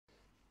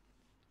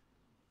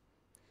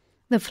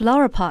The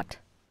flower pot.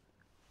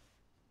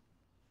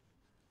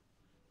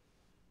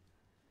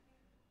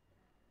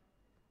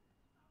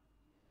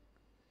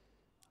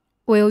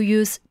 We'll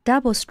use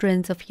double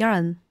strands of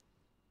yarn.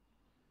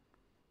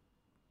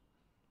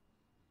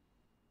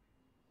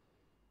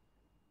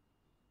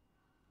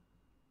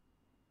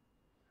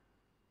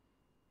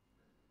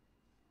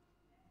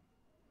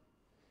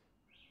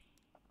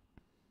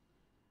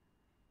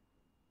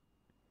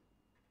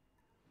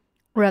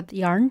 Wrap the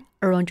yarn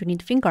around your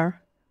knit finger.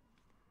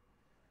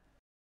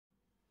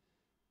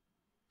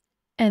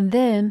 And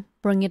then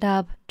bring it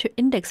up to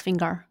index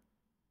finger.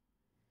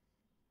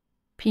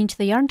 Pinch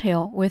the yarn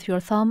tail with your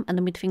thumb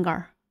and middle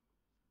finger.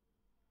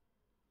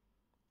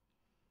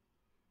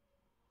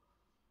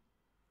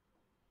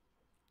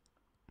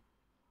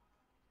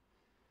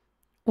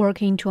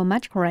 Work into a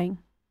magic ring.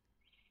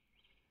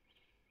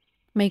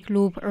 Make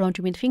loop around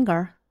your middle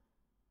finger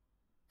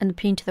and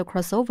pinch the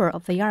crossover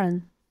of the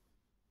yarn.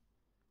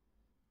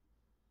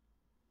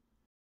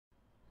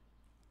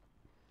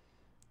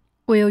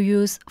 We'll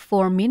use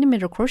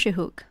 4mm crochet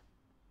hook.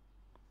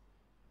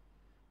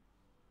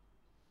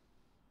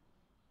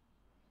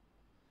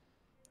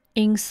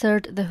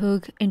 Insert the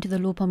hook into the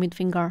loop on middle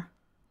finger.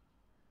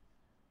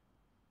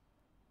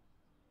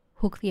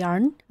 Hook the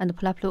yarn and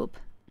pull up loop.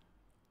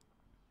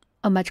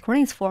 A magic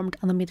ring is formed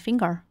on the middle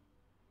finger.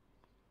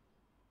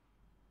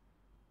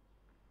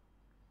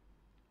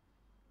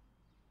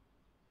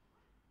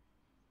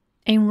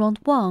 In round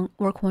 1,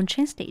 work 1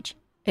 chain stitch,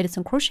 8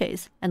 single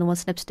crochets, and 1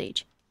 slip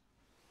stitch.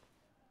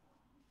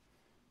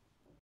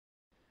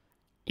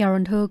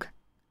 Yarn hook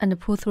and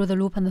pull through the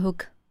loop on the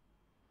hook.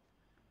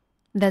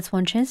 That's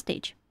 1 chain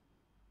stitch.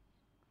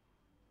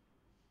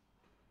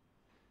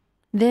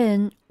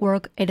 Then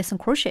work 8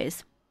 single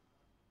crochets.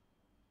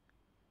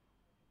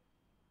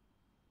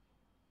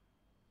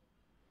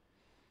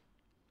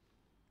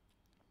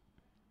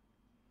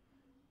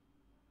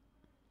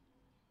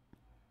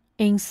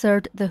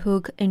 Insert the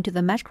hook into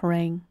the magic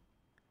ring.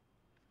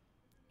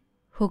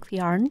 Hook the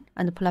yarn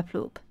and pull up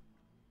loop.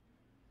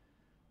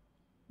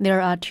 There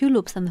are 2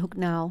 loops on the hook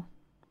now.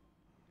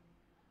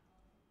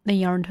 Then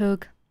yarn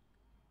hook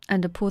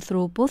and pull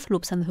through both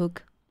loops on the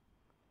hook.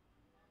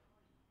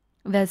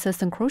 That's a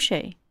single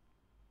crochet.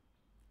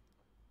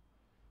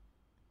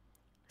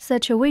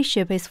 Such a V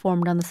shape is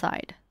formed on the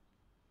side.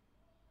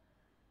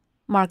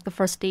 Mark the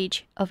first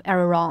stitch of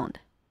every round.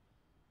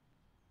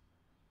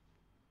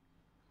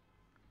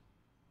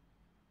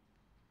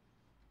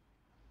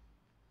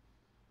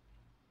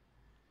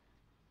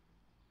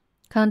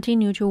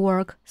 Continue to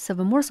work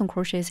 7 more single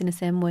crochets in the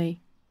same way.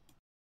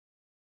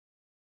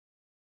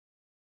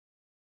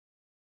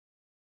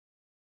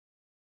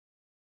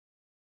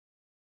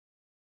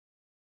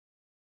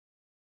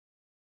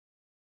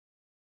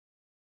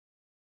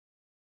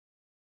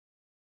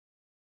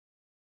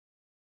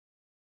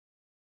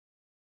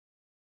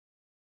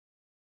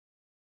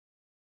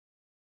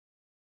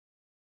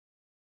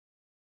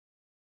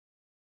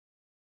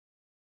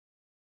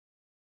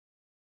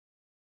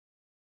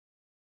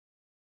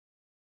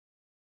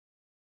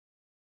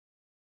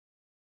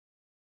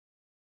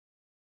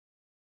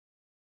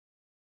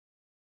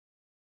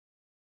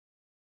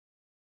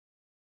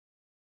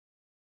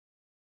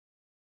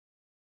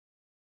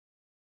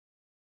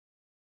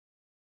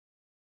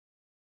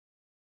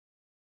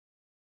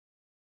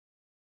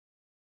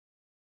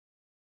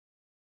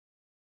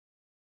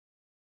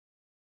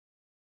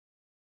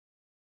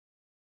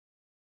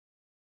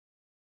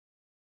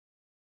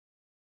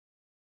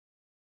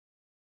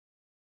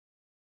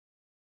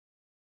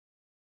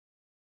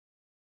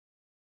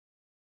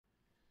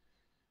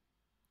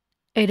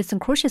 Eight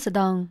single crochets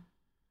done.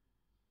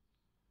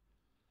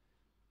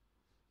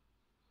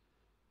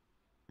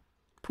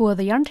 Pull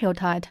the yarn tail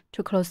tight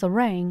to close the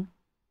ring.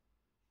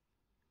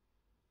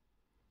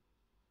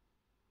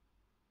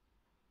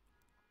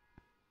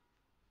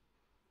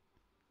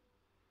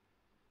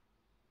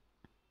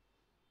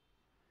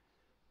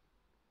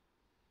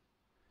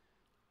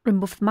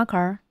 Remove the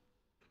marker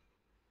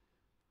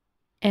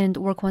and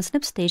work 1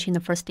 slip stitch in the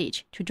first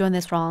stitch to join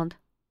this round.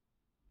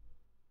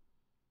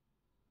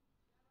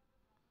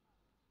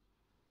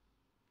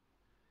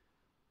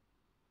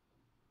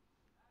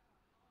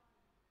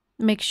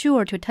 Make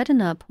sure to tighten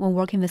up when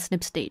working the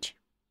slip stitch.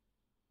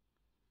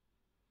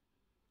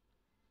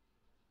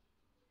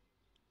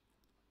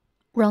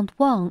 Round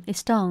 1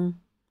 is done.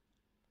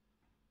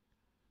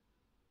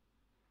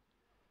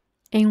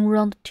 In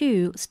round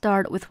 2,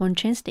 start with 1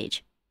 chain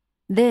stitch,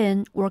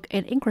 then work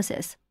 8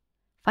 increases.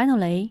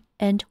 Finally,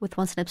 end with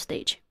 1 slip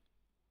stitch.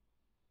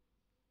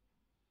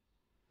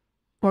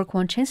 Work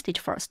 1 chain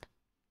stitch first.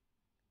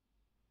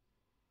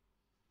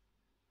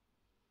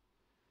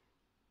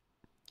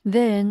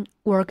 Then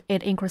work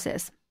 8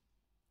 increases.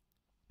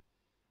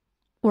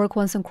 Work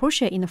 1 single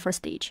crochet in the first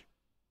stitch.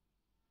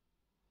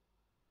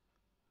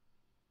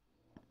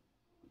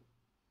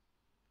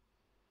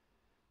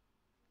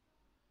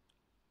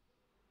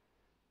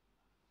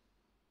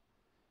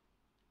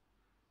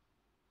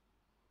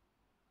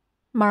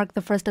 Mark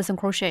the first single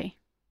crochet.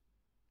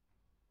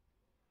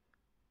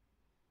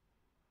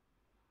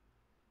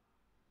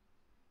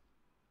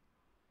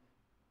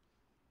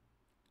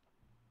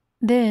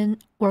 Then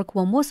work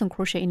 1 more single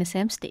crochet in the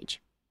same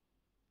stitch.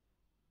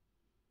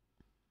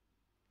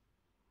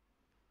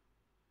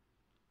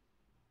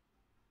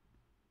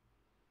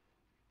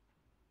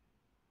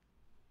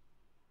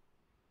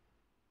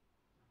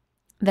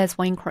 That's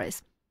 1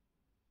 increase.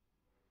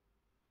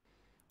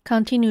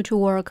 Continue to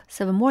work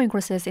 7 more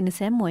increases in the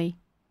same way.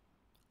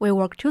 We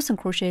work 2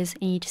 single crochets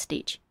in each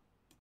stitch.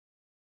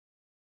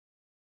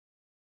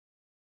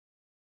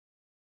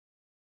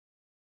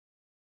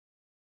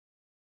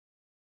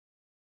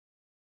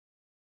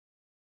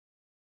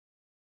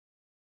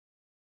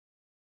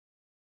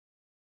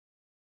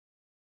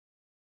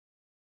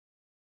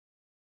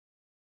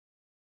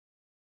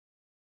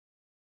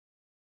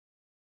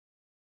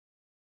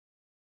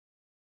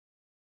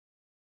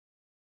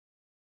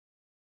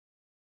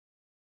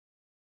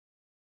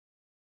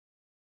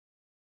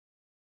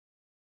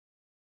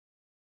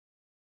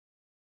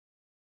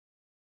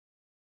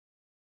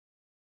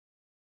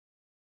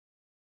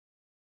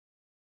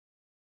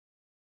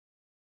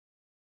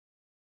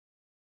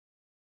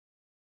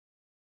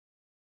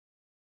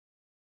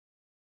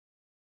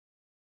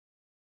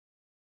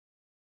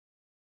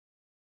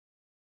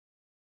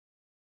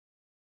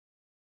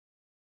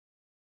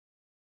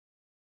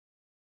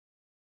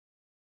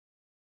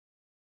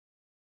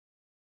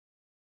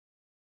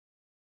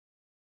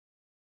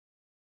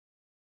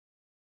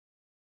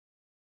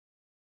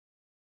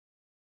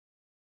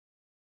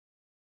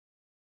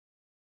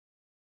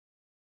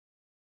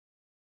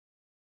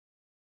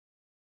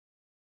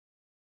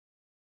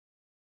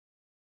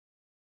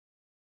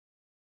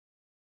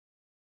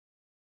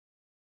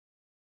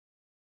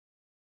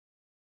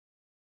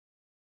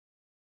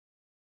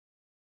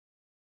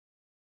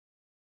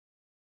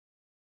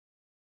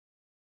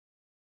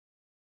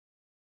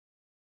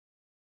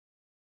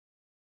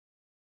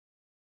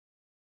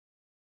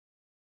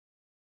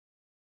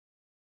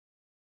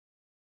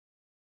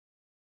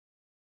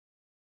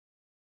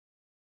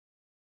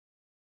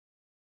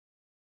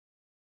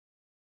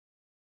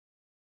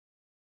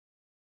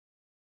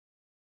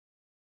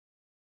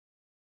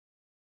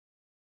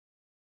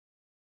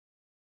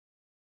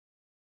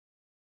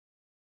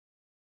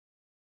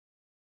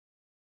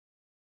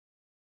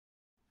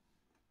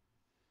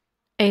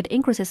 Eight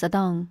increases are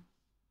done.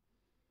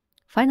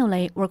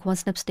 Finally, work 1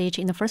 slip stitch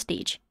in the first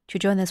stitch to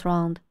join this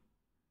round.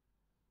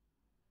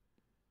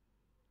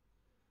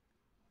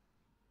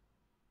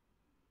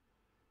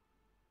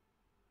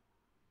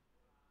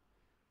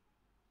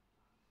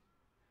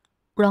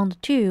 Round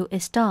 2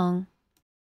 is done.